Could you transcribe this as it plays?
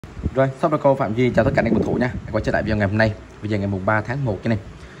Rồi, shop cô Phạm Duy chào tất cả anh em cầu thủ nha. Quay trở lại video ngày hôm nay, bây giờ ngày mùng 3 tháng 1 cho nên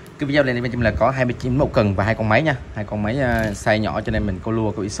cái video này bên là có 29 mẫu cần và hai con máy nha, hai con máy size nhỏ cho nên mình có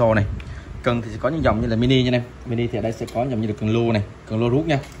lua của ISO này. Cần thì sẽ có những dòng như là mini nha em. Mini thì ở đây sẽ có dòng như là cần lua này, cần lua rút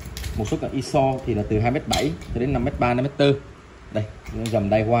nha. Một số cần ISO thì là từ 2m7 cho đến 5m3, 5m4. Đây, dòng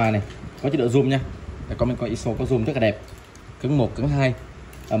Daiwa này, có chế độ zoom nha. Đây, có mình có ISO có zoom rất là đẹp. Cứng 1, cứng 2.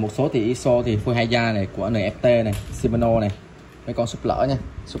 Một số thì ISO thì phôi 2 da này của NFT này, Shimano này. Mấy con súp lỡ nha,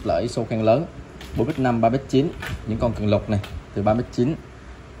 súp lỡ ISO khoen lớn 4m5, 3m9, những con cần lục này từ 3m9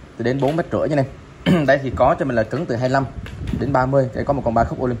 từ đến 4m rưỡi nha em. Đây thì có cho mình là cứng từ 25 đến 30. Đây có một con 3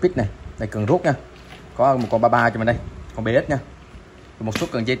 khúc Olympic này, đây cần rút nha. Có một con 33 cho mình đây, con BS nha. Một số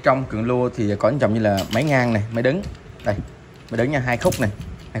cần dây trong, cần lua thì có những dòng như là máy ngang này, máy đứng. Đây, máy đứng nha, 2 khúc này,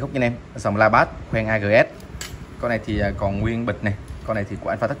 2 khúc nha em. Dòng La Bát khoen AGS. Con này thì còn nguyên bịch này, con này thì của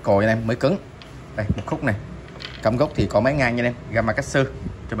Alpha Taco nha em, mới cứng. Đây, một khúc này. Cắm gốc thì có máy ngang nha em, Gamakatsu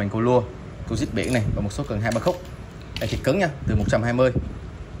cho mình cô lua, cô zip biển này và một số cần 2-3 khúc. Đây thì cứng nha, từ 120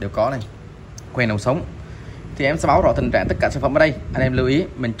 đều có này. Khoen đồng sống. Thì em sẽ báo rõ tình trạng tất cả sản phẩm ở đây. Anh em lưu ý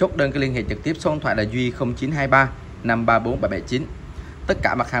mình chốt đơn cái liên hệ trực tiếp, số điện thoại là Duy 0923 534 779. Tất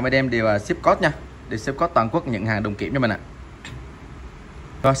cả mặt hàng bên em đều ship code nha, để ship code toàn quốc, nhận hàng đồng kiểm cho mình ạ.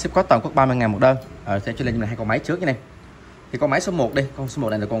 Rồi ship code toàn quốc 30.000 một đơn. Sẽ cho lên là hai con máy trước nha em. Thì con máy số 1 đây, con số 1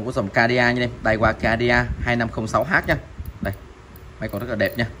 này là con của dòng Cadia nha em, Daiwa Cadia 2506H nha. Đây. Máy còn rất là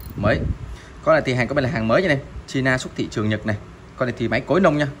đẹp nha, mới. Con này thì hàng của bên là hàng mới nha em, China xuất thị trường Nhật này. Con này thì máy cối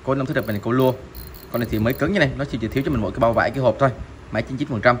nông nha, cối nông thứ được mình cô lua. Con này thì mới cứng như này, nó chỉ thiếu cho mình mỗi cái bao vải cái hộp thôi. Máy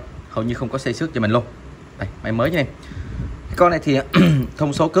 99%, hầu như không có xây xước cho mình luôn. Đây, máy mới nha em. Con này thì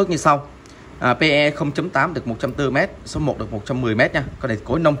thông số cước như sau. PE 0.8 được 140m, số 1 được 110m nha. Con này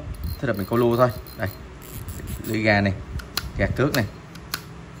cối nông, thứ được mình cô lua thôi. Đây. Lưỡi gà này, gạt cước này,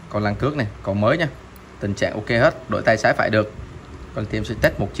 còn lăn cước này, còn mới nha, tình trạng ok hết, đổi tay trái phải được. Con thì em sẽ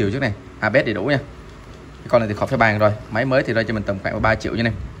test một chiều trước này, ABS đầy đủ nha. Cái con này thì khỏi phải bàn rồi, máy mới thì rơi cho mình tầm khoảng 3 triệu nha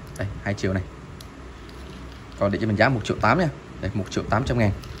em. Đây, 2 triệu này, còn để cho mình giá 1,8 triệu nha. Đây, 1.800.000.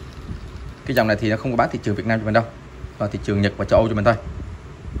 Cái dòng này thì nó không có bán thị trường Việt Nam cho mình đâu, vào thị trường Nhật và châu Âu cho mình thôi.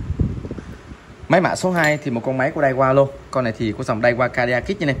 Máy mã số 2 thì một con máy của Daiwa luôn. Con này thì có dòng Daiwa Cadia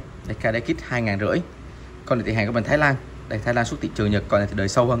Kit nha em. Đây, Cadia Kit 2.500. Con này thì hàng của mình Thái Lan. Đây, Thái Lan xuất thị trường Nhật. Con này thì đời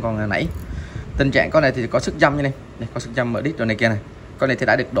sâu hơn con nãy. Tình trạng con này thì có sức dăm như này. Đây, có sức dăm ở đít rồi này kia này. Con này thì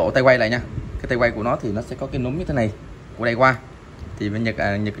đã được độ tay quay lại nha. Cái tay quay của nó thì nó sẽ có cái núm như thế này của Daiwa. Thì bên Nhật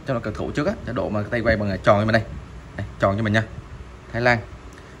cho nó cẩn thủ trước á, cho độ mà cái tay quay bằng tròn như bên đây. Đây, tròn cho mình nha. Thái Lan.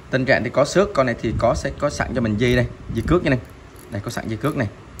 Tình trạng thì có xước, con này thì sẽ có sẵn cho mình dây đây, dây cước như này. Đây, có sẵn dây cước này.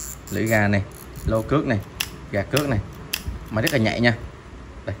 Lưỡi gà này, lô cước này, gạt cước này. Mà rất là nhạy nha.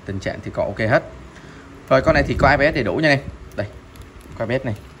 Đây, tình trạng thì có ok hết. Rồi con này thì có ABS đầy đủ nha em. Đây, có ABS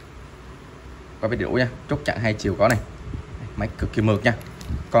này, có ABS đầy đủ nha, chốt chặn 2 chiều có này. Máy cực kỳ mượt nha.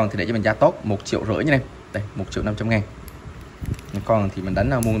 Con thì để cho mình giá tốt 1,5 triệu nha em. Đây, 1.500.000. Con thì mình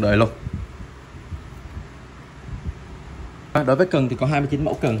đánh muôn đời luôn. Đối với cần thì có 29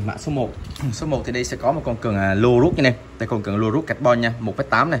 mẫu cần mã số 1. Số 1 thì đây sẽ có một con cần lua rút nha em. Đây, con cần lua rút carbon nha,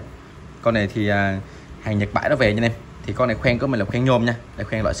 1,8 này. Con này thì hàng Nhật bãi nó về nha em. Thì con này khoen của mình là khoen nhôm nha, đây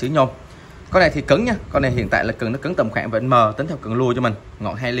khoen loại sứ nhôm. Con này thì cứng nha, con này hiện tại là cần nó cứng tầm khoảng vẫn M, tính theo cần lua cho mình,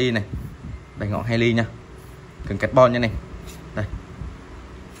 ngọn 2 ly này. Đây, ngọn 2 ly nha. Cần carbon nha này. Đây.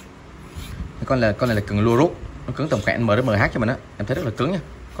 Con này là cần lua rút, nó cứng tầm khoảng M đến MH cho mình á. Em thấy rất là cứng nha.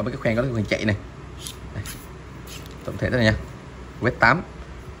 Còn mấy cái khoen có cái khoen chạy này. Đây. Tổng thể thế này nha. Quét 8.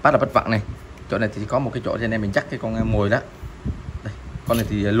 Bắt là bắt vặn này. Chỗ này thì có một cái chỗ cho anh em mình chắc cái con mồi đó. Đây. Con này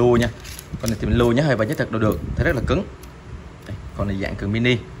thì lua nha. Con này thì mình lùi nhá, hơi và nhất thực đồ được, thấy rất là cứng. Đây, con này dạng cần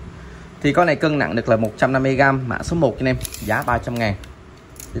mini. Thì con này cân nặng được là 150g, mã số 1 cho anh em, giá 300.000.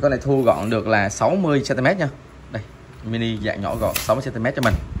 Thì con này thu gọn được là 60 cm nha. Đây, mini dạng nhỏ gọn 60 cm cho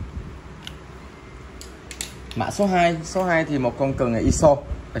mình. Mã số 2, số 2 thì một con cần ISO.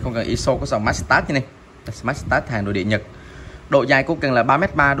 Đây, con cần ISO có dòng Master nha. Đây, Master hàng nội địa Nhật. Độ dài của cần là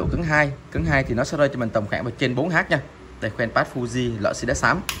 3m3, độ cứng 2. Cứng 2 thì nó sẽ rơi cho mình tầm khoảng trên 4H nha. Đây, khoen pad Fuji, lọ xì đá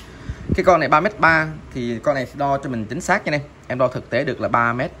xám. Cái con này 3m3 thì con này đo cho mình chính xác nha em đo thực tế được là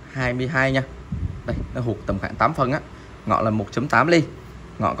 3m22 nha. Đây, nó hụt tầm khoảng 8 phân á. Ngọn là 1.8 ly.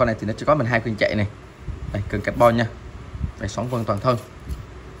 Ngọn con này thì nó chỉ có mình 2 khuyên chạy này. Đây, cần carbon nha. Đây, xoắn vân toàn thân.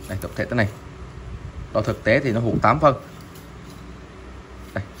 Đây, tổng thể thế này. Đo thực tế thì nó hụt 8 phân.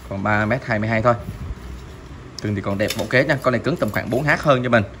 Đây, còn 3m22 thôi. Cần thì còn đẹp bộ kế nha. Con này cứng tầm khoảng 4H hơn cho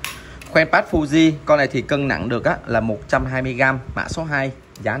mình. Khoen pad Fuji, con này thì cân nặng được á là 120g, mã số 2,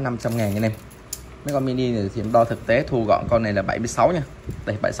 giá 500.000 nha em. Mấy con mini này thì em đo thực tế thu gọn con này là 76 nha.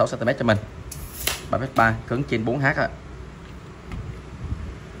 Đây, 76 cm cho mình. 3m3, cứng trên 4H ạ.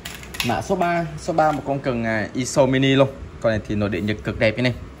 Mã số 3, một con cần ISO mini luôn. Con này thì nội địa Nhật cực đẹp nha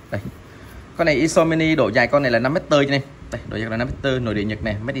em. Đây. Con này ISO mini, độ dài con này là 5m4 cho nên. Đây, độ dài là 5m4, nội địa Nhật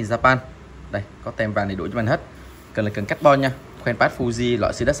này, made in Japan. Đây, có tem vàng đầy đủ cho mình hết. Cần là cần carbon nha. Khoen pad Fuji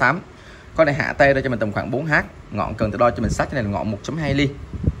loại xì đá xám. Con này hạ tay ra cho mình tầm khoảng 4h. Ngọn cần tự đo cho mình sát, cái này là ngọn 1.2 ly.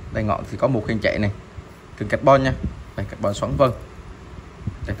 Đây, ngọn thì có một khoen chạy này. Cần carbon nha. Đây, carbon xoắn vân.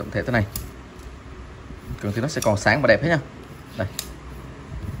 Đây, tổng thể thế này. Cần thì nó sẽ còn sáng và đẹp hết nha. Đây.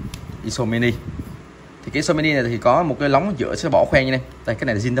 ISO mini. Thì cái ISO mini này thì có một cái lóng giữa sẽ bỏ khoen như này. Đây, cái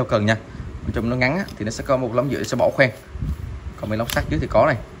này là zin theo cần nha. Trong nó ngắn á, thì nó sẽ có một lóng giữa sẽ bỏ khoen. Còn mấy lóng sắt dưới thì có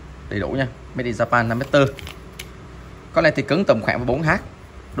này, đầy đủ nha. Made in Japan 5m4. Con này thì cứng tầm khoảng 4h.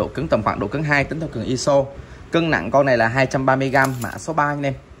 Độ cứng tầm khoảng độ cứng 2 tính theo cường ISO. Cân nặng con này là 230g, mã số 3 anh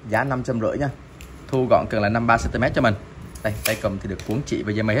em. Giá 550 nha. Thu gọn cần là 53 cm cho mình. Đây, tay cầm thì được cuốn chỉ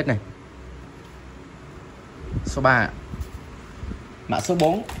và dây mây hết này. Số 3. Mã số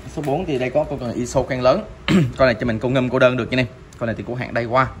 4. Số 4 thì đây có con cần ISO khoen lớn. Con này cho mình cô ngâm cô đơn được nha em. Con này thì của hãng Đây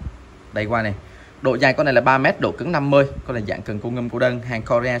qua này. Độ dài con này là 3m, độ cứng 50. Con này dạng cần cô ngâm cô đơn, hàng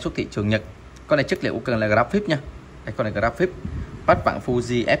Korea, xuất thị trường Nhật. Con này chất liệu của cần là graphite nha. Đây, con này graphite. Bắt vặn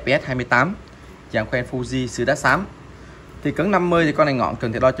Fuji FPS 28. Dạng khoen Fuji sứ đá xám. Thì cứng 50 thì con này ngọn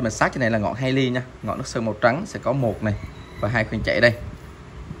cần thì đo cho mình sát, cái này là ngọn 2 ly nha. Ngọn nước sơn màu trắng sẽ có một này và 2 khoen chạy đây.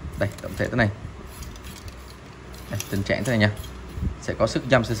 Đây, tổng thể thế này. Đây, tình trạng thế này nha. Sẽ có sức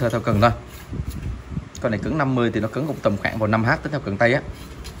dăm sơ theo cần thôi. Con này cứng 50 thì nó cứng cũng tầm khoảng vào 5h tính theo cần tay á.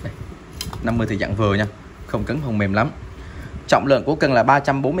 Đây. 50 thì dạng vừa nha, không cứng không mềm lắm. Trọng lượng của cần là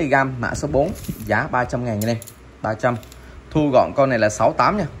 340g, mã số 4, giá 300.000 nha em. 300. Thu gọn con này là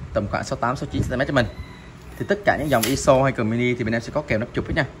 68 nha, tầm khoảng 68 69 cm cho mình. Thì tất cả những dòng ISO hay cần mini thì bên em sẽ có kèm nắp chụp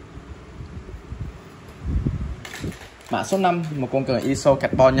hết nha. Mã số 5, một con cần ISO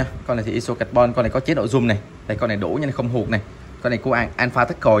carbon nha. Con này thì ISO carbon, con này có chế độ zoom này. Đây, con này đủ nha, không hụt này. Con này của Alpha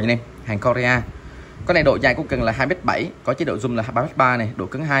Techco nha em, hàng Korea. Con này độ dài của cần là 2m7, có chế độ zoom là 3m3 này, độ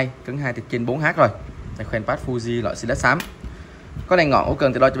cứng 2 thì trên 4h rồi. Đây, khoen pad Fuji loại xì đá xám. Con này ngọn của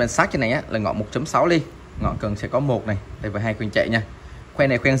cần thì đo cho mình sát trên này á, là ngọn 1.6 ly. Ngọn cần sẽ có một này, đây và 2 khoen chạy nha. Khoen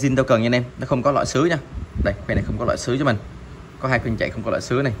này khoen zin theo cần nha anh em, nó không có loại sứ nha. Đây, khoen này không có loại sứ cho mình. Có 2 khoen chạy không có loại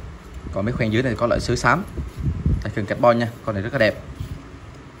sứ này. Còn mấy khoen dưới này có loại sứ xám. Đây, cần carbon nha, con này rất là đẹp.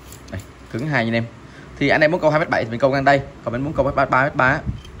 Đây, cứng 2 nha anh em. Thì anh em muốn câu 2m7 thì mình câu ngang đây, còn mình muốn câu 3m3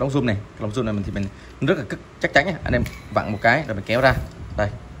 lông zoom này, lông zoom này mình thì mình rất là chắc chắn nhé. Anh em vặn một cái rồi mình kéo ra. Đây,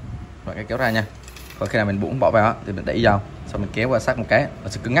 vặn cái kéo ra nha. Còn khi nào mình buông bỏ vào thì mình đẩy vào, xong mình kéo qua sát một cái nó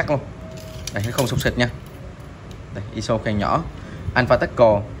sẽ cứng ngắc luôn. Đây, nó không xúc xịt nha. Đây, ISO khoen nhỏ, Alpha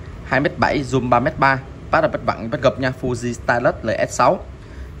Techco 2m7, zoom 3m3, bắt là bắt vặn bắt gập nha, Fuji Stylus LS6.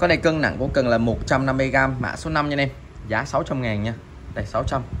 Con này cân nặng của cần là 150g, mã số 5 nha anh em, giá 600.000 nha. Đây,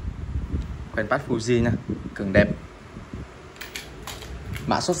 600. Khoen pad Fuji nha, cần đẹp.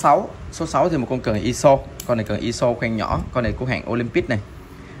 Mã số 6. Số 6 thì một con cần ISO. Con này cần ISO khoen nhỏ. Con này của hãng Olympic này.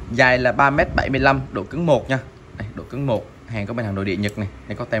 Dài là 3m75, độ cứng 1 nha. Đây, độ cứng 1. Hàng có bên hàng nội địa Nhật này.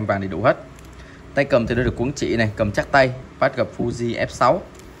 Đây có tem vàng đầy đủ hết. Tay cầm thì nó được cuốn chỉ này, cầm chắc tay. Bắt gặp Fuji F6.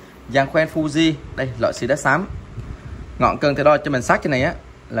 Dàn khoen Fuji. Đây, loại xì đá xám. Ngọn cần thì đo cho mình sát trên này á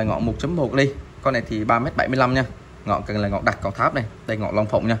là ngọn 1.1 ly. Con này thì 3m75 nha. Ngọn cần là ngọn đặt cầu tháp này. Đây, ngọn long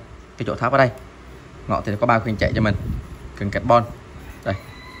phụng nha. Cái chỗ tháp ở đây. Ngọn thì có 3 khoen chạy cho mình. Cần carbon. Đây,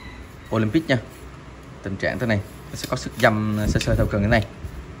 Olympic nha. Tình trạng thế này, nó sẽ có sức dăm sơ theo cần cái này.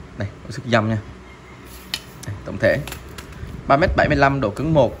 Đây, có sức dăm nha. Đây, tổng thể 3m75, độ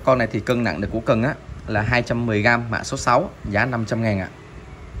cứng 1. Con này thì cân nặng được của cần á là 210g, mã số 6, giá 500.000 ạ.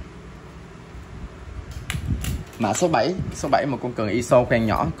 Mã số 7. Số 7 một con cần ISO khoen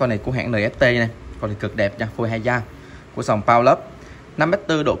nhỏ. Con này của hãng NFT này. Con này cực đẹp nha, phôi 2 da của dòng Power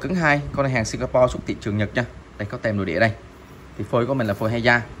 5m4, độ cứng 2. Con này hàng Singapore, xuất thị trường Nhật nha. Đây có tem nội địa đây. Thì phôi của mình là phôi 2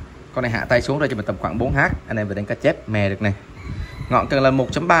 da. Con này hạ tay xuống rồi cho mình tầm khoảng 4h. Anh em về đánh cá chép mè được này. Ngọn cần là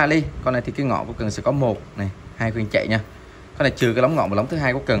 1.3 ly. Con này thì cái ngọn của cần sẽ có một này, 2 khoen chạy nha. Con này trừ cái lóng ngọn và lóng thứ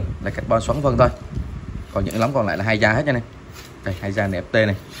hai của cần là carbon xoắn vân thôi. Còn những lóng còn lại là 2 da hết nha này. Đây, 2 da NFT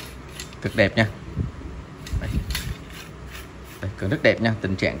này. Cực đẹp nha. Đây. Đây, cần rất đẹp nha.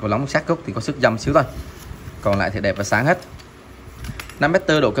 Tình trạng của lóng sát cúc thì có sức dăm xíu thôi. Còn lại thì đẹp và sáng hết.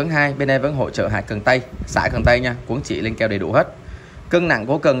 5m4, độ cứng 2. Bên em vẫn hỗ trợ hạ cần tay, xả cần tay nha, cuốn chỉ lên keo đầy đủ hết. Cân nặng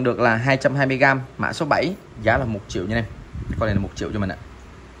của cần được là 220g, mã số 7, giá là 1 triệu nha em. Con này là 1 triệu cho mình ạ.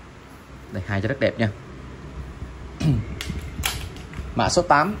 Đây, hai cho rất đẹp nha. Mã số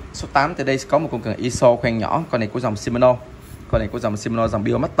 8. Số 8 thì đây có một con cần ISO khoen nhỏ. Con này của dòng Shimano. Con này của dòng Shimano, dòng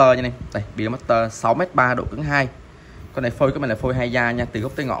Biomaster nha em. Đây, Biomaster 6m3, độ cứng 2. Con này phôi của mình là phôi 2 da nha, từ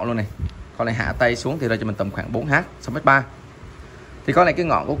gốc tới ngọn luôn này. Con này hạ tay xuống thì ra cho mình tầm khoảng 4h, 6m3. Thì con này cái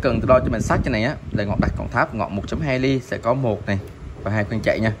ngọn của cần tôi đo cho mình sát trên này á là ngọn đặt cổng tháp, ngọn 1.2 ly sẽ có một này và 2 khoen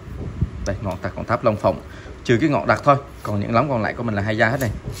chạy nha. Đây, ngọn đặt cổng tháp long phụng. trừ cái ngọn đặc thôi, còn những lóng còn lại của mình là 2 da hết này.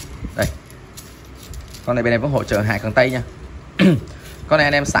 Đây, con này bên này vẫn hỗ trợ hạ cần tay nha. Con này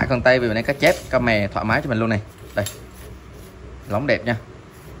anh em xả cần tay về bên này, cắt chép cá mè thoải mái cho mình luôn này. Đây, lóng đẹp nha,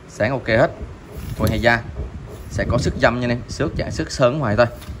 sáng ok hết. Còn 2 da sẽ có sức dăm nha em, sức sơn ngoài thôi.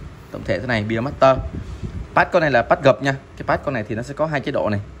 Tổng thể thế này, bia master. Pad con này là pad gập nha. Cái pad con này thì nó sẽ có 2 chế độ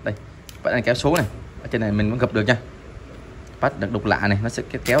này. Đây, bạn anh kéo xuống này, ở trên này mình vẫn gập được nha. Pad được đục lạ này, nó sẽ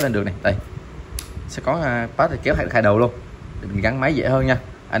kéo lên được này. Đây, sẽ có pad thì kéo hai đầu luôn để mình gắn máy dễ hơn nha.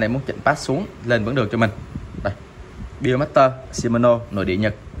 Anh em muốn chỉnh pad xuống lên vẫn được cho mình. Đây, bia master Shimano nội địa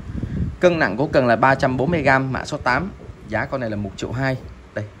Nhật. Cân nặng của cần là 340g, mã số 8. Giá con này là 1.2 triệu.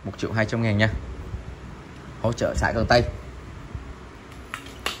 Đây, 1.2 triệu nha. Hỗ trợ xả cần tay.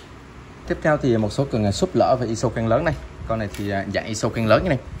 Tiếp theo thì một số cần súp lỡ và ISO can lớn này. Con này thì dạng ISO can lớn như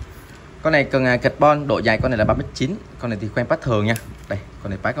này. Con này cần carbon, độ dài con này là 3m9. Con này thì khoen pad thường nha. Đây, con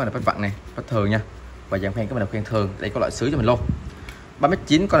này pad vặn này, pad thường nha. Và dạng khoen cái mình là khoen thường. Đây có loại sứ cho mình luôn.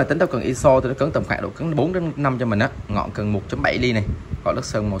 3m9, con này tính theo cần ISO thì nó cứng tầm khoảng độ cứng 4 đến 5 cho mình á. Ngọn cần 1.7 ly này. Có lớp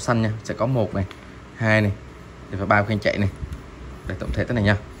sơn màu xanh nha, sẽ có 1 này, 2 này, và 3 khoen chạy này. Đây, tổng thể thế này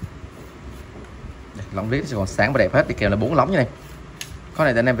nha. Đây, lóng riết sẽ còn sáng và đẹp hết, đi kèm là 4 lóng như này. Con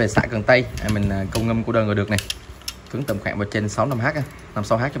này anh em về xả cần tay mình công ngâm cô đơn rồi được này. Cứng tầm khoảng vào trên 6-5h,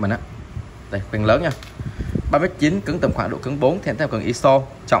 5-6h cho mình á. Đây, khoen lớn nha. 3m9, cứng tầm khoảng độ cứng 4 theo cần ISO.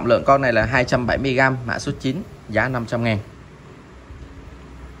 Trọng lượng con này là 270g, mã số 9, giá 500.000.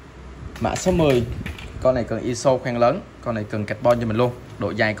 Mã số 10, con này cần ISO khoen lớn, con này cần carbon cho mình luôn.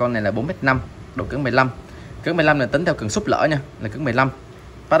 Độ dài con này là 4m5, độ cứng 15. Cứng 15 là tính theo cần súp lỡ nha, là cứng 15.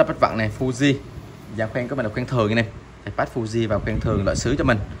 Pad vặn này Fuji. Dạng khoen của mình là khoen thường như này. Pad Fuji vào khoen thường loại sứ cho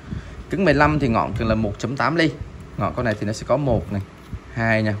mình. Cứng 15 thì ngọn thường là 1.8 ly. Ngọn con này thì nó sẽ có 1 này,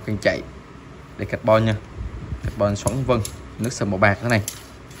 2 nha, khoen chạy. Để carbon nha. Carbon xoắn vân, nước sơn màu bạc thế này.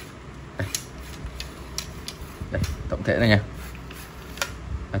 Đây, tổng thể này nha.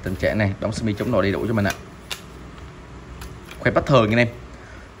 Tình trạng này, đóng semi chống nổ đầy đủ cho mình ạ. Khoen pad thường như này.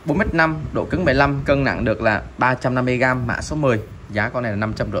 4m5, độ cứng 15, cân nặng được là 350g, mã số 10. Giá con này là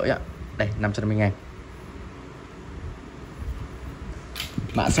 550 ạ. Đây, 550.000.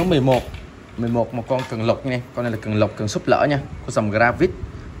 Mã số 11. 11 một con cần lục như này. Con này là cần lục, cần súp lỡ nha. Có dòng Gravit,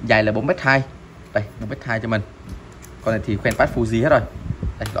 dài là 4m2. Đây, 4m2 cho mình. Con này thì khoen pad Fuji hết rồi.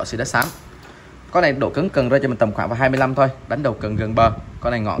 Đây, đỏ xì đá xám. Con này độ cứng cần ra cho mình tầm khoảng vào 25 thôi. Đánh đầu cần gần bờ.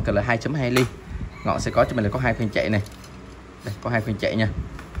 Con này ngọn cần là 2.2 ly. Ngọn sẽ có cho mình là có 2 khoen chạy này. Đây, có 2 khoen chạy nha.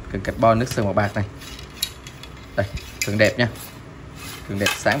 Cần carbon nước sơn màu bạc này. Đây, cần đẹp nha. Cần đẹp,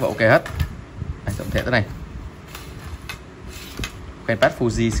 sáng và ok hết. Đây, tổng thể thế này. Khoen pad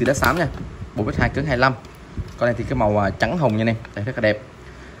Fuji xứ đá xám nha. 4m2 cứng 25. Con này thì cái màu trắng hồng nha em. Đây, rất là đẹp.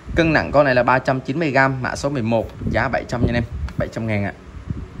 Cân nặng con này là 390g, mã số 11, giá 700 nha em. 700.000 ạ.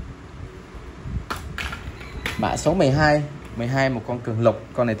 Mã số 12. 12 một con cần lục.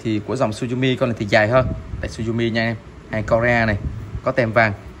 Con này thì của dòng Suzumi, con này thì dài hơn. Đây, Suzumi nha em. Hàng Korea này, có tem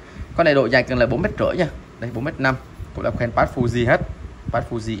vàng. Con này độ dài cần là 4m rưỡi nha. Đây, 4m5. Cũng là khoen pad Fuji hết. Pad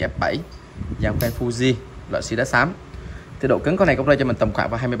Fuji F7. Dàn khoen Fuji, loại xì đá xám. Thì độ cứng con này cũng rơi cho mình tầm khoảng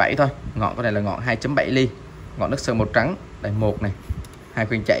vào 27 thôi. Ngọn con này là ngọn 2.7 ly. Ngọn nước sơn màu trắng. Đây, 1 này, 2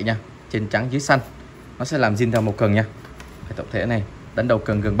 khoen chạy nha. Trên trắng dưới xanh. Nó sẽ làm zin theo một cần nha. Đây, tổng thể này, đánh đầu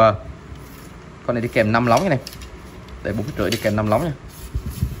cần gần bờ. Con này đi kèm 5 lóng như này. Đây, 4,5 đi kèm 5 lóng nha.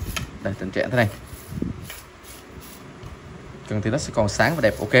 Đây, tình trạng thế này. Cần thì nó sẽ còn sáng và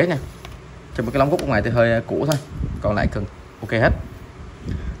đẹp ok nha. Trong một cái lóng gốc ngoài thì hơi cũ thôi. Còn lại cần ok hết.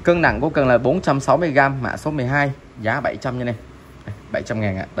 Cân nặng của cần là 460g, mã số 12, giá 700 nha em.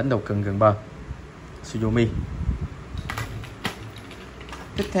 700.000 ạ, đánh đầu cần gần bờ. Suzumi.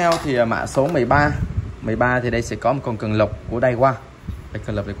 Tiếp theo thì mã số 13. 13 thì đây sẽ có một con cần lộc của Daiwa. Đây,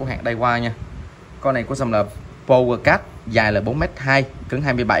 cần lộc này của hãng Daiwa nha. Con này có dòng là Powercat, dài là 4m2, cứng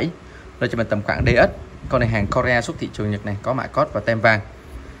 27. Rồi cho mình tầm khoảng DS. Con này hàng Korea xuất thị trường Nhật này, có mã code và tem vàng.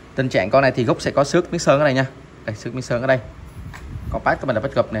 Tình trạng con này thì gốc sẽ có xước miếng sơn ở đây nha. Đây, xước miếng sơn ở đây. Con pad của mình là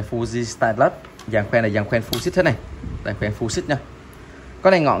pad gập này, Fuji Stylus. Dàn khoen này dàn khoen full xích thế này. Đây, khoen full xích nha.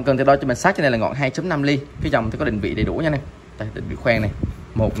 Con này ngọn cần thì đo cho mình sát, cho này là ngọn 2.5 ly. Cái dòng thì có định vị đầy đủ nha này. Đây, định vị khoen này,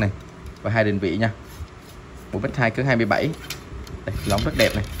 1 này và 2 định vị nha. 4m2 cứng 27. Đây, lóng rất đẹp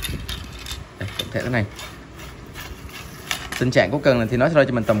này. Đây, tổng thể thế này. Tình trạng của cần này thì nó sẽ rơi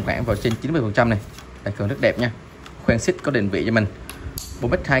cho mình tầm khoảng vào trên 90% này. Đây, cần rất đẹp nha. Khoen xích có định vị cho mình.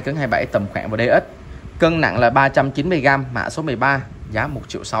 4m2 cứng 27, tầm khoảng vào DS. Cân nặng là 390g, mã số 13, giá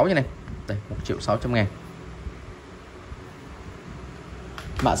 1.6 triệu như này. Đây, 1.600.000.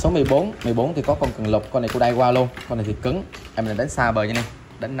 Mã số 14. 14 thì có con cần lục, con này của Daiwa luôn. Con này thì cứng, em mình đánh xa bờ như này,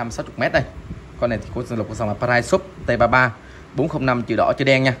 đánh 5-60m đây. Con này thì của cần lục của dòng là Parai Sub T33 405 chữ đỏ chữ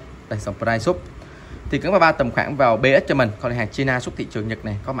đen nha. Đây, dòng Parai Sub. Thì cứng 33 tầm khoảng vào BS cho mình. Còn hàng China xuất thị trường Nhật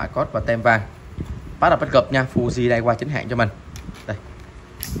này, có mã code và tem vàng. Bắt đầu bắt gập nha, Fuji đây qua chính hãng cho mình. Đây.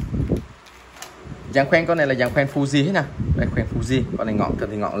 Dàn khoen con này là dàn khoen Fuji hết nè. Đây khoen Fuji, con này ngọn cần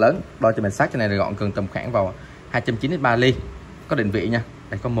thì ngọn lớn. Đo cho mình sát, cái này là ngọn cần tầm khoảng vào 293 ly. Có định vị nha.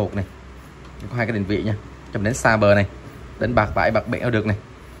 Đây có một này. Có hai cái định vị nha. Cho mình đến xa bờ này. Đến bạc bãi bạc biển được này.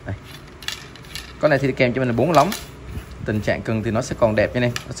 Đây. Con này thì đi kèm cho mình là 4 lóng. Tình trạng cần thì nó sẽ còn đẹp như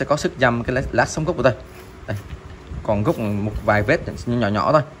này, nó sẽ có sức dăm cái lát sống gốc của tôi. Đây. Còn gốc một vài vết nhỏ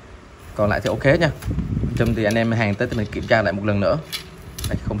nhỏ thôi. Còn lại thì ok nha. Chùm thì anh em hàng tới thì mình kiểm tra lại một lần nữa.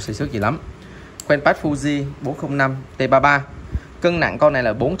 Đây, không xây xước gì lắm. Khoen pad Fuji 405 T33. Cân nặng con này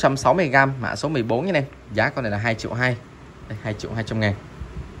là 460g, mã số 14 nha em. Giá con này là 2 triệu 2. Đây, 2 triệu 200 ngàn.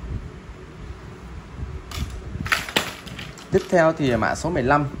 Tiếp theo thì mã số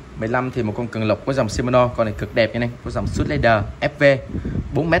 15. 15 thì một con cần lộc của dòng Shimano, con này cực đẹp nha em, của dòng Suit Leader FV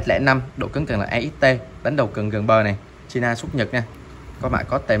 4m05, độ cứng cần là AXT, đánh đầu cần gần bờ này, China xuất Nhật nha. Có mã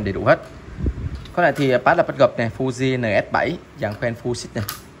có tem đầy đủ hết. Con này thì pad là pad gập này, Fuji NS7, dạng khoen full sit này.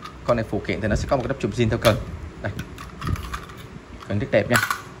 Con này phụ kiện thì nó sẽ có một cái đắp chùm zin theo cần. Đây. Cần rất đẹp nha.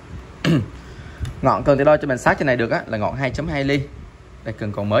 Ngọn cần thì đo cho mình sát trên này được á là ngọn 2.2 ly. Đây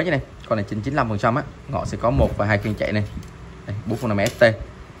cần còn mới như này. Con này 95% á, ngọn sẽ có 1 và 2 chân chạy này. Đây, 405 ST.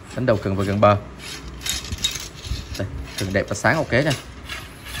 Đánh đầu cần và gần bờ. Đây, cần đẹp và sáng ok nha.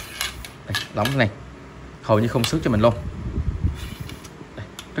 Đây, lóng này. Hầu như không xước cho mình luôn. Đây,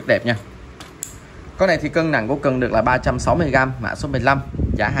 rất đẹp nha. Con này thì cân nặng của cần được là 360g, mã số 15,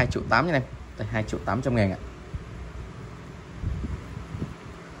 giá 2 triệu 8 nha em. Đây 2 triệu 800 ngàn ạ.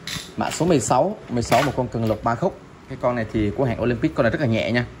 Mã số 16, 16 một con cần lộc 3 khúc. Cái con này thì của hãng Olympic, con này rất là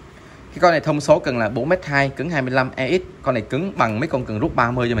nhẹ nha. Cái con này thông số cần là 4m2, cứng 25 EX. Con này cứng bằng mấy con cần rút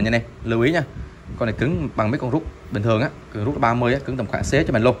 30 cho mình nha em. Lưu ý nha. Con này cứng bằng mấy con rút bình thường á, cần rút 30 á, cứng tầm khoảng xế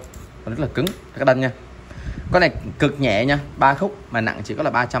cho mình luôn. Con rất là cứng, rất đanh nha. Con này cực nhẹ nha, 3 khúc mà nặng chỉ có là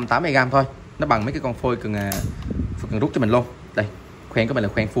 380g thôi. Nó bằng mấy cái con phôi cần rút cho mình luôn. Đây, khoen của mình là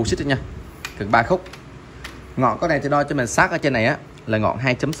khoen full sit nha. Cần 3 khúc. Ngọn con này thì đo cho mình sát ở trên này á là ngọn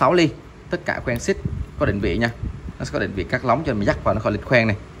 2.6 ly. Tất cả khoen sit có định vị nha. Nó sẽ có định vị cắt lóng cho mình dắt vào nó khỏi lịch khoen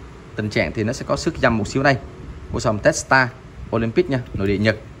này. Tình trạng thì nó sẽ có sức dăm một xíu đây. Của dòng Testa Olympic nha, nội địa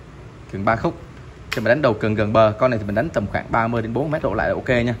Nhật. Cần 3 khúc. Cho mình đánh đầu cần gần bờ, con này thì mình đánh tầm khoảng 30 đến 40m độ lại là ok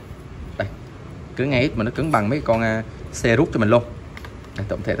nha. Đây. Cứng ngay ít mà nó cứng bằng mấy con xe rút cho mình luôn. Đây,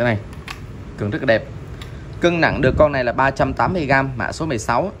 tổng thể thế này. Cường rất là đẹp. Cân nặng được con này là 380g, mã số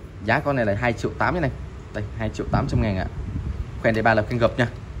 16, giá con này là 2 triệu 8 như này. Đây 2 triệu 800 ngàn ạ. Khoen D3 là khoen gập nha.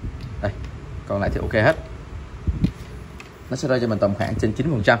 Đây, còn lại thì ok hết. Nó sẽ rơi cho mình tầm khoảng trên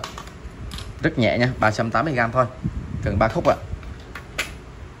 9%. Rất nhẹ nha, 380g thôi. Cần 3 khúc ạ.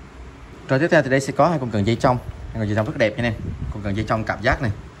 Rồi tiếp theo thì đây sẽ có hai con cần dây trong. Hai con dây trong rất đẹp nha em. Con cần dây trong cảm giác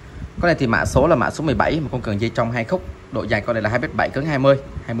này. Con này thì mã số là mã số 17, một con cần dây trong 2 khúc. Độ dài con này là 2m7, cứng 20,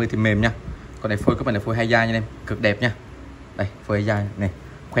 20 thì mềm nha. Con này phôi của mình là phôi 2 da nha em, cực đẹp nha. Đây, phôi 2 da này.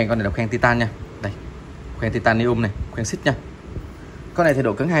 Khoen con này là khoen titan nha. Đây. Khoen titanium này, khoen xích nha. Con này thì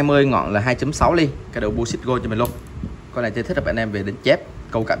độ cứng 20, ngọn là 2.6 ly, cái đầu bullshit gold cho mình luôn. Con này chơi thích là bạn em về đến chép,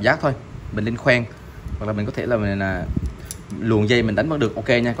 câu cảm giác thôi. Mình lên khoen hoặc là mình có thể là mình luồn dây mình đánh vẫn được ok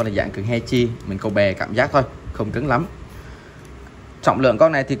nha. Con này dạng cần hechi, mình câu bè cảm giác thôi, không cứng lắm. Trọng lượng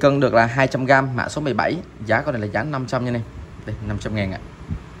con này thì cân được là 200g, mã số 17, giá con này là giá 500 nha em. Đây 500 ngàn ạ.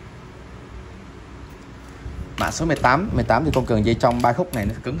 Mã số 18, 18 thì con cần dây trong 3 khúc này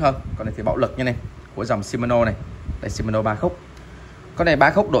nó cứng hơn. Con này thì bạo lực nha em, của dòng Shimano này. Đây Shimano 3 khúc. Con này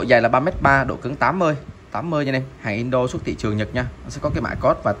 3 khúc, độ dài là 3m3, độ cứng 80 nha em. Hàng Indo xuất thị trường Nhật nha. Nó sẽ có cái mã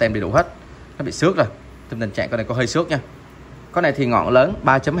code và tem đầy đủ hết. Nó bị xước rồi. Tình trạng con này có hơi xước nha. Con này thì ngọn lớn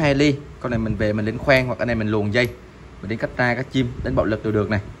 3.2 ly. Con này mình về mình lên khoen hoặc anh em mình luồn dây, mình đến cắt ra các chim đến bạo lực đều được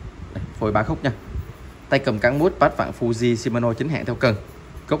này. Đây, phôi 3 khúc nha. Tay cầm cán bút pad vặn Fuji Shimano chính hãng theo cần.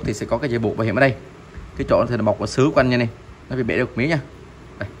 Cốc thì sẽ có cái dây buộc bảo hiểm ở đây. Cái chỗ thì là bọc và sứ quanh nha này. Nó bị bể được miếng nha.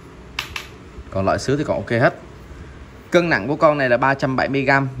 Đây. Còn loại sứ thì còn ok hết. Cân nặng của con này là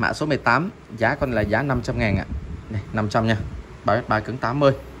 370g, mã số 18, giá con là giá 500 ngàn ạ. Đây, 500 nha. 3m3 cứng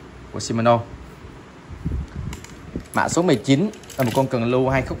 80 của Shimano. Mã số 19 là một con cần lưu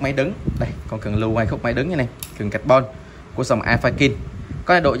 2 khúc máy đứng. Đây, con cần lưu 2 khúc máy đứng như này, cần carbon của dòng Alphakin.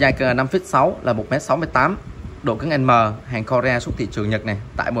 Con này độ dài cần là 5,6 là 1m68, độ cứng N, hàng Korea xuất thị trường Nhật này,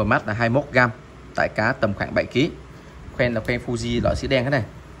 tải mỗi mắt là 21g, tải cá tầm khoảng 7kg. Khoen là khoen Fuji loại xí đen thế này.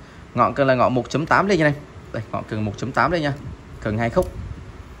 Ngọn cần là ngọn 1.8 đây như này. Đây, ngọn cần 1.8 đây nha. Cần 2 khúc.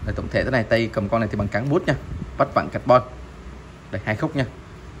 Đây, tổng thể thế này, tay cầm con này thì bằng cán bút nha. Bắt vặn carbon. Đây 2 khúc nha.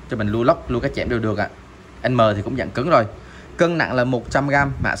 Cho mình lưu lóc, lưu cái chẽm đều được ạ. N thì cũng dạng cứng rồi. Cân nặng là 100g,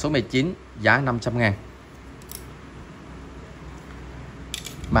 mã số 19, giá 500 ngàn.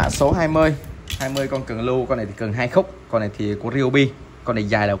 Mã số 20, 20 con cần lưu, con này thì cần 2 khúc, con này thì của Ryobi, con này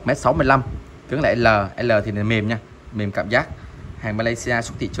dài là 1m65, cứng là L thì là mềm nha, mềm cảm giác, hàng Malaysia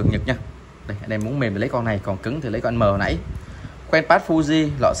xuất thị trường Nhật nha. Đây, anh em muốn mềm thì lấy con này, còn cứng thì lấy con M hồi nãy. Khoen pad Fuji,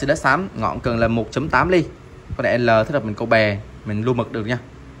 lọ xi đất xám, ngọn cần là 1.8 ly, con này L thích hợp mình câu bè, mình lưu mực được nha.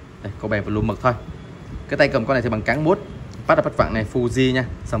 Đây, câu bè và lưu mực thôi. Cái tay cầm con này thì bằng cán mút, bắt là bắt vặn này Fuji nha,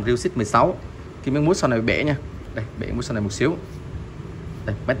 dòng Real Xích 16. Cái miếng mút sau này bể nha, đây bể mút sau này một xíu.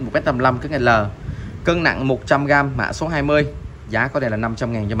 Đây, 1m55 cái L, cân nặng 100g, mã số 20, giá có đây là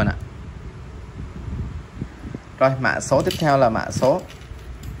 500.000 cho mình ạ. Rồi mã số tiếp theo là mã số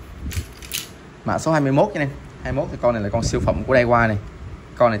 21 nha em. 21 thì con này là con siêu phẩm của Daiwa này.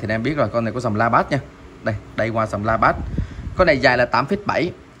 Con này thì em biết rồi, con này có dòng La Bát nha. Đây, Daiwa dòng La Bát. Con này dài là 8,7,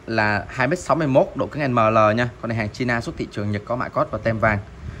 là 2m61, độ cứng ML nha. Con này hàng China xuất thị trường Nhật, có mã code và tem vàng.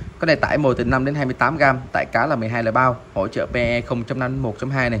 Con này tải mồi từ 5 đến 28g, tải cá là 12 là bao, hỗ trợ PE 0.5 đến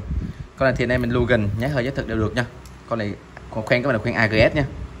 1.2 này. Con này thì anh em mình lưu gần, nhá hơi giá thực đều được nha. Con này còn khoen, cái này khoen AGS nha.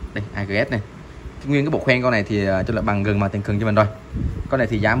 Đây AGS này. Nguyên cái bộ khoen con này thì cho là bằng gần mà tiền cứng cho mình rồi. Con này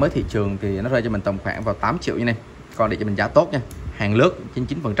thì giá mới thị trường thì nó rơi cho mình tầm khoảng vào 8 triệu như này. Còn để cho mình giá tốt nha, hàng lướt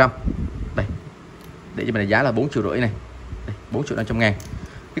 99%. Đây, để cho mình giá là 4,5 triệu này. Đây, 4.500.000.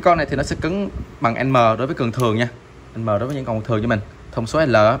 Cái con này thì nó sẽ cứng bằng M đối với cường thường nha, M đối với những con thường cho mình. Thông số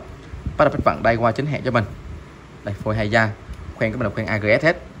L, bắt đầu vặn đây qua chính hẹn cho mình. Đây phôi hay da, khoen của mình là khoen AGS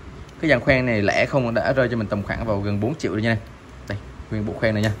hết. Cái dàn khoen này lẻ không đã rơi cho mình tầm khoảng vào gần 4 triệu rồi nha. Đây nguyên bộ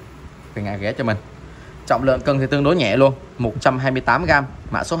khoen này nha, khoen AGS cho mình. Trọng lượng cân thì tương đối nhẹ luôn, 128g,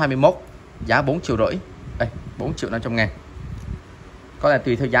 mã số 21, giá 4,5 triệu. Đây 4.500.000. Có là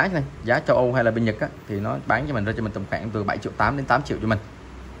tùy theo giá này, giá châu Âu hay là bên Nhật á, thì nó bán cho mình ra cho mình tầm khoảng từ 7,8 triệu đến 8 triệu cho mình.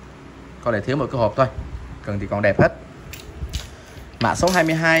 Có để thiếu một cái hộp thôi, cần thì còn đẹp hết. Mã số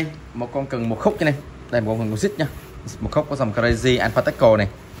 22, một con cần một khúc như này. Đây một con cần zit nha, một khúc có dòng Crazy Alpha Tackle này.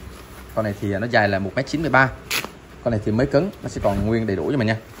 Con này thì nó dài là 1m93. Con này thì mới cứng, nó sẽ còn nguyên đầy đủ cho mình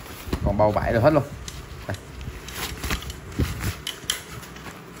nha, còn bao vải rồi hết luôn. Đây.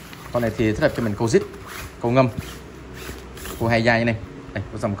 Con này thì thích hợp cho mình câu zit, câu ngâm, câu hay dai như này. Đây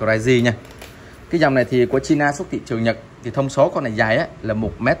có dòng Crazy nha. Cái dòng này thì của China xuất thị trường Nhật, thì thông số con này dài á là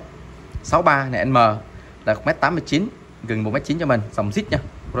 1m63 này, M là 1m89, gần 1m9 cho mình, dòng zit nha,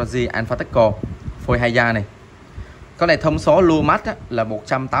 Crazy Alpha Tackle, phôi hay da này. Con này thông số lưu mát á, là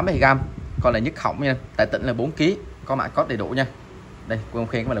 180g. Con này nhức hỏng nha, tại tỉnh là 4 kg, có mã code đầy đủ nha. Đây con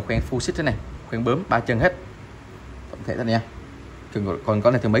khoen của mình là khoen full xích thế này, khoen bướm 3 chân hết, tổng thể thế này nha. Còn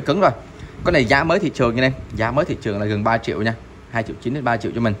con này thì mới cứng rồi. Con này giá mới thị trường như này, giá mới thị trường là gần 3 triệu nha, 2,9 triệu đến 3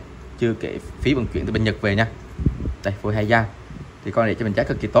 triệu cho mình, chưa kể phí vận chuyển từ bên Nhật về nha. Đây phôi hay da thì con này cho mình giá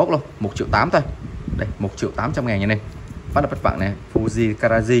cực kỳ tốt luôn, 1,8 triệu thôi. Đây 1.800.000 như này. Phát là vặn này Fuji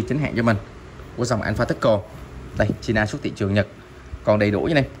Karaji chính hãng cho mình, của dòng Alpha Tackle. Đây China xuất thị trường Nhật, còn đầy đủ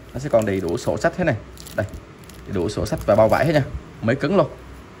như này, nó sẽ còn đầy đủ sổ sách thế này. Đây đầy đủ sổ sách và bao vải hết nha, mới cứng luôn,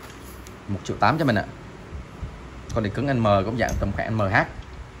 1,8 triệu cho mình ạ. Con này cứng M cũng dạng tầm khoảng MH,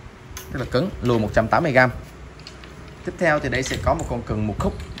 rất là cứng, luôn 180g. Tiếp theo thì đây sẽ có một con cần một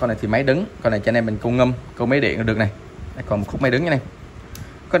khúc. Con này thì máy đứng, con này cho anh em mình câu ngâm, câu máy điện được này. Đây, còn một khúc máy đứng như này.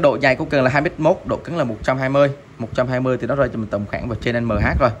 Có độ dài của cần là 2m1, độ cứng là 120. 120 thì nó rơi cho mình tầm khoảng vào trên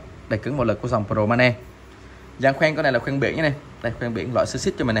MH rồi. Đây cứng một lực của dòng Pro Mane. Dàn khoen con này là khoen biển như này. Đây khoen biển loại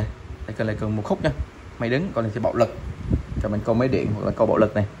xích cho mình này. Đây cần là cần một khúc nha. Máy đứng, con này thì bạo lực cho mình câu máy điện hoặc là câu bạo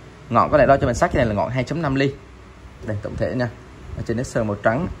lực này. Ngọn con này đo cho mình sắc, cái này là ngọn 2.5 ly. Đây tổng thể nha. Ở trên nó sơn màu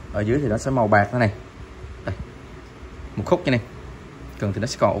trắng, ở dưới thì nó sẽ màu bạc thế này. Đây. Một khúc như này. Cần thì nó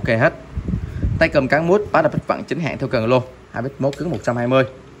sẽ còn ok hết. Tay cầm cán mút, bắt đầu vặn chính hãng theo cần luôn. 2m1 cứng 120.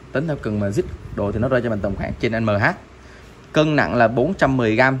 Tính theo cần mà zip độ thì nó rơi cho mình tầm khoảng trên MH. Cân nặng là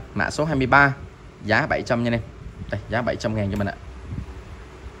 410g, mã số 23, giá 700 nha em. Đây, giá 700.000 cho mình ạ.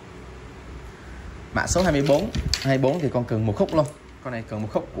 Mã số 24. 24 thì con cần một khúc luôn. Con này cần một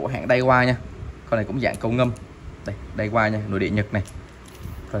khúc của hãng Daiwa nha. Con này cũng dạng câu ngâm. Đây, Daiwa nha, nội địa Nhật này.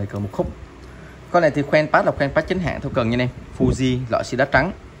 Con này cần một khúc. Con này thì khoen pad là khoen pad chính hãng theo cần nha em. Fuji loại xi đá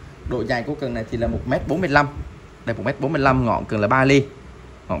trắng. Độ dài của cần này thì là 1m45. Đây 1m45, ngọn cần là 3 ly.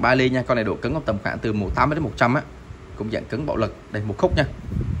 Ngọn 3 ly nha, con này độ cứng tầm khoảng từ 80 đến 100 á. Cũng dạng cứng bạo lực. Đây một khúc nha.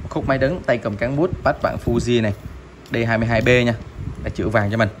 Một khúc máy đứng, tay cầm cán bút, bắt vặn Fuji này. D22B nha. Đây chữ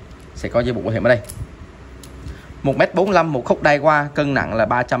vàng cho mình. Sẽ có dây buộc bảo hiểm ở đây. 1m45, một khúc Daiwa, cân nặng là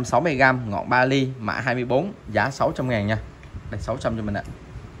 360g, ngọn 3 ly, mã 24, giá 600.000 nha. Đây 600 cho mình ạ.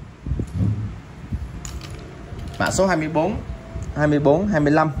 Mã số 24, 24,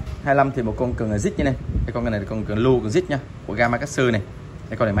 25, 25 thì một con cần zit như này. Đây con này là con cần lưu cần zit nha, của Gamakatsu này.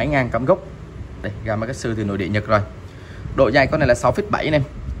 Đây con này máy ngang cắm gốc. Đây Gamakatsu thì nội địa Nhật rồi. Độ dài con này là 6,7 này.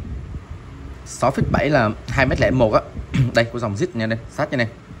 6,7 là 2m01 á. Đây của dòng zit nha, đây sát như này.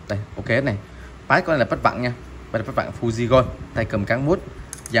 Đây ok này. Bát con này là bát vặn nha. Đây là bát vặn Fuji Gold, tay cầm cán bút.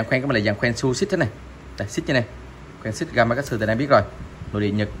 Dàn khoen cái này là dàn khoen su xích thế này. Đây, xích như này. Khoen xích Gamakatsu thì đang biết rồi. Nội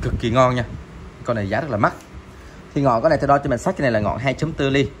địa Nhật cực kỳ ngon nha. Con này giá rất là mắc. Thì ngọn cái này tôi đo cho mình sách cái này là ngọn 2.4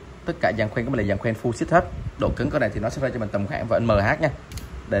 ly. Tất cả dàn khoen cái này là dàn khoen full xích hết. Độ cứng con này thì nó sẽ ra cho mình tầm khoảng vào MH nha.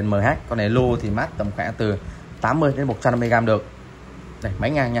 Để MH con này lô thì mát tầm khoảng từ 80 đến 150g được. Đây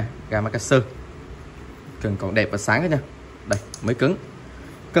máy ngang nha, Gamakatsu. Cần còn đẹp và sáng đó nha. Đây mới cứng.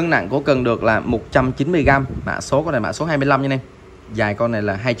 Cân nặng của cần được là 190g, mã số con này mã số 25 nha em. Dài con này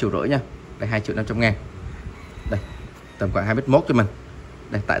là 2,5 triệu nha. Đây 2.500.000. Đây tầm khoảng 2m1 cho mình.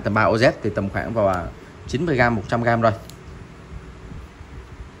 Đây tại tầm 3 OZ thì tầm khoảng vào 90g 100g rồi.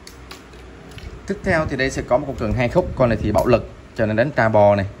 Tiếp theo thì đây sẽ có một con cần 2 khúc, con này thì bạo lực cho nên đánh tra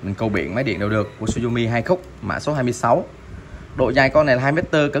bò này, mình câu biển máy điện đều được, của Suzumi 2 khúc, mã số 26. Độ dài con này là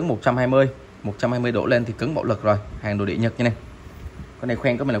 2m4, cứng 120 độ lên thì cứng bạo lực rồi, hàng đồ địa Nhật như này. Con này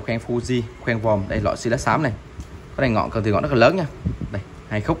khoen của mình là khoen Fuji, khoen vòm, đây loại silat xám này. Con này ngọn cần thì ngọn rất là lớn nha. Đây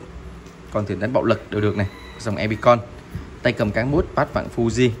 2 khúc. Còn thì đánh bạo lực đều được này, dòng Epicon. Tay cầm cán bút, bát vặn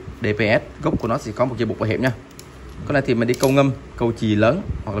Fuji, DPS, gốc của nó chỉ có một dây buộc bảo hiểm nha. Con này thì mình đi câu ngâm, câu chì lớn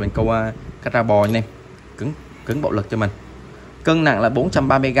hoặc là mình câu cắt ra bò như này. Cứng bạo lực cho mình. Cân nặng là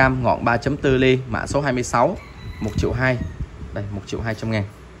 430g, ngọn 3.4 ly, mã số 26, 1,2 triệu. Đây 1.200.000.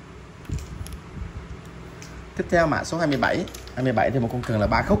 Tiếp theo mã số 27. 27 thì một con cần là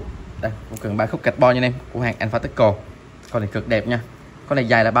 3 khúc. Đây, con cần 3 khúc carbon như này của hàng Alphatical. Con này cực đẹp nha. Con này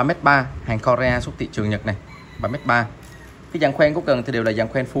dài là 3m3, hàng Korea xuất thị trường Nhật này, 3m3. Cái dàn khoen của cần thì đều là dàn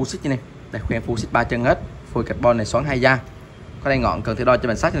khoen full xích như này. Đây khoen full xích 3 chân hết, phôi carbon này xoắn 2 da. Con này ngọn cần thì đo cho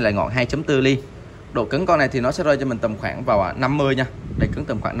mình sách này là ngọn 2.4 ly. Độ cứng con này thì nó sẽ rơi cho mình tầm khoảng vào 50 nha. Đây cứng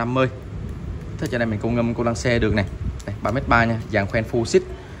tầm khoảng 50. Thế cho nên mình câu ngâm câu lăng xe được này. Đây 3m3 nha, dàn khoen full xích.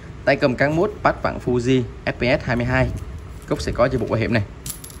 Tay cầm cán bút, bát vặn Fuji, FPS 22. Cốc sẽ có dây buộc bảo hiểm này.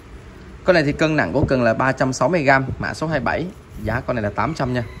 Con này thì cân nặng của cần là 360g, mã số 27. Giá con này là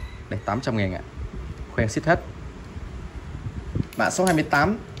 800 nha. Đây 800.000 ạ. Khoen xích hết. Mã số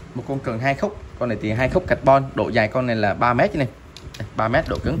 28, một con cần 2 khúc. Con này thì 2 khúc carbon, độ dài con này là 3m như này. 3m,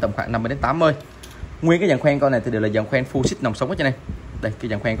 độ cứng tầm khoảng 50 đến 80. Nguyên cái dàn khoen con này thì đều là dàn khoen full xích nòng sống hết cho này. Đây cái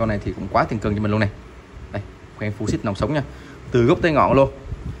dàn khoen con này thì cũng quá tiền cần cho mình luôn này. Đây, khoen full xích nòng sống nha. Từ gốc tới ngọn luôn.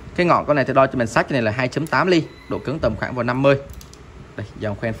 Cái ngọn con này thì đo cho mình sách cái này là 2.8 ly, độ cứng tầm khoảng vào 50. Đây,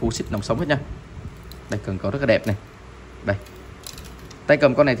 dàn khoen full xích nòng sống hết nha. Đây cần có rất là đẹp này. Đây. Tay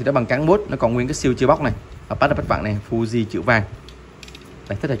cầm con này thì nó bằng cán bút, nó còn nguyên cái siêu chưa bóc này. Và bát vặn này Fuji chữ vàng.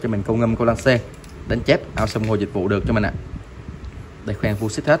 Đây thích hợp cho mình câu ngâm câu lăng xê, đánh chép, ao sông hồ dịch vụ được cho mình ạ. Đây khoen full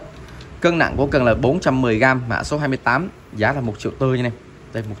xích hết. Cân nặng của cần là 410g, mã số 28, giá là 1,4 triệu nha em.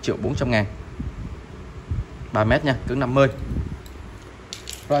 Đây 1.400.000. 3m nha, cứng 50.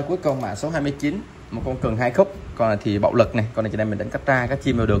 Rồi cuối cùng mã số 29, một con cần 2 khúc, con này thì bạo lực này, con này cho nên mình đánh cắt ra cá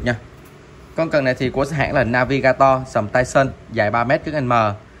chim đều được nha. Con cần này thì của hãng là Navigator, sầm Tyson, dài 3m, cứng M.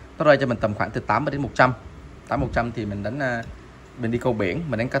 Nó rơi cho mình tầm khoảng từ 80 đến 100. 80-100 thì mình đánh mình đi câu biển,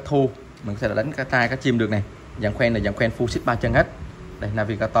 mình đánh cá thu, mình có thể là đánh cá tra cá chim được này. Dàn khoen này dàn khoen full xích 3 chân hết. Đây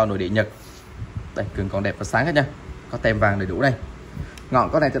Navigator nội địa Nhật. Đây cường còn đẹp và sáng hết nha. Có tem vàng đầy đủ đây. Ngọn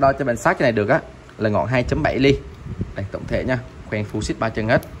con này tôi đo cho mình sát cái này được á là ngọn 2.7 ly. Đây tổng thể nha, khoen full xích 3 chân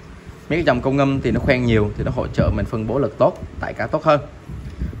hết. Mấy cái dòng công ngâm thì nó khoen nhiều thì nó hỗ trợ mình phân bố lực tốt, tại cá tốt hơn.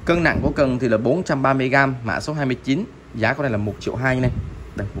 Cân nặng của cần thì là 430g, mã số 29, giá con này là 1,2 triệu này.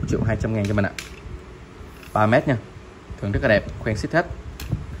 Đây 1.200.000 cho mình ạ. 3m nha. Thường rất là đẹp, khoen xích hết.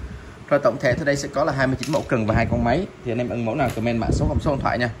 Rồi tổng thể từ đây sẽ có là 29 mẫu cần và 2 con máy. Thì anh em ưng mẫu nào comment mã số không số điện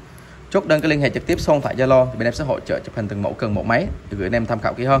thoại nha. Chốt đơn cái liên hệ trực tiếp số điện thoại Zalo thì bên em sẽ hỗ trợ chụp hình từng mẫu cần mẫu máy để gửi anh em tham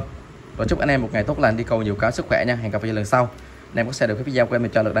khảo kỹ hơn. Và chúc anh em một ngày tốt lành, đi câu nhiều cá sức khỏe nha. Hẹn gặp lại lần sau. Anh em có xem được cái video của em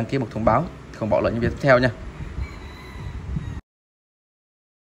mình cho lượt đăng ký một thông báo, không bỏ lỡ những video tiếp theo nha.